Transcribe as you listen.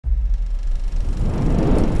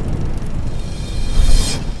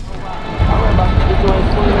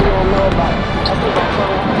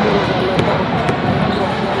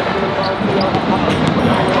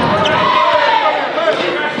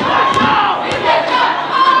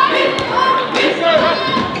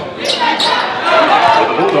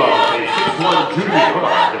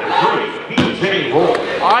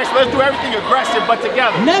let's do everything aggressive but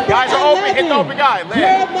together. Guys are open, hit the open guy.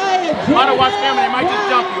 Monitor watch family, they might just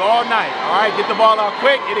jump you all night. All right, get the ball out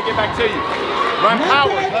quick, it'll get back to you. Run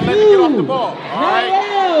power, let Legend get off the ball. All right.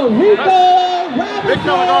 Big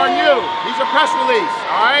fella guarding you. He's a press release.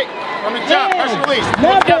 All right, from the jump, press release.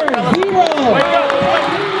 Wake up.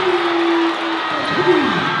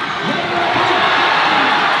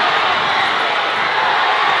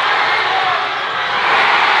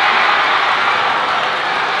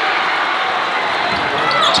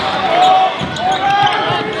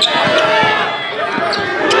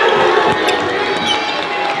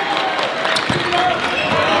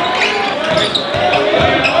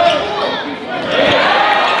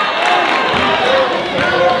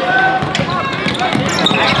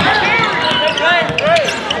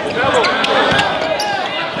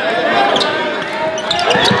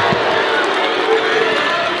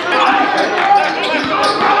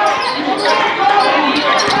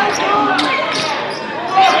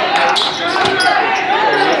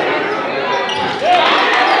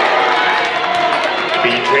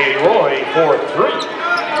 For 3.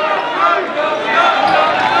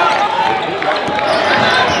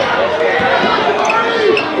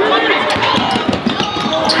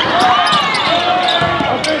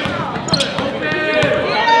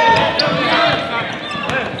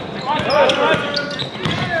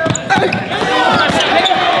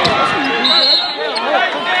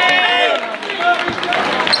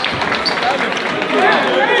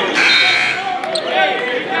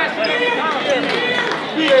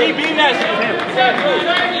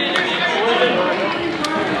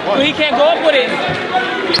 Well, he can't go up with it.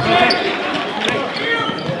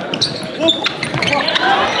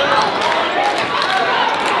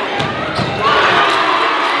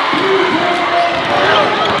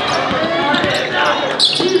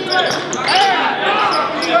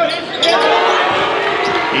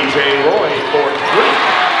 DJ Roy for 3.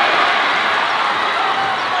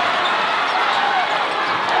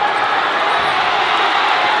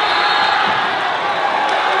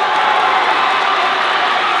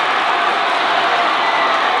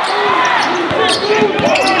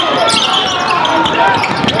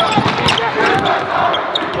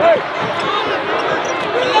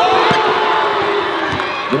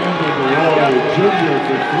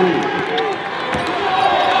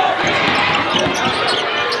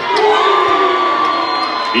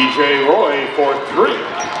 DJ Roy for 3.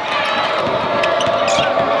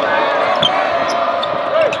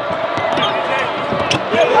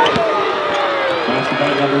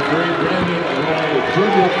 Basketball number 3, Brandon Roy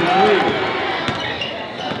Jr. for 3.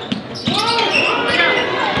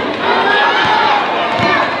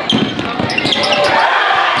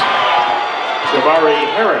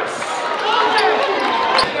 Harris.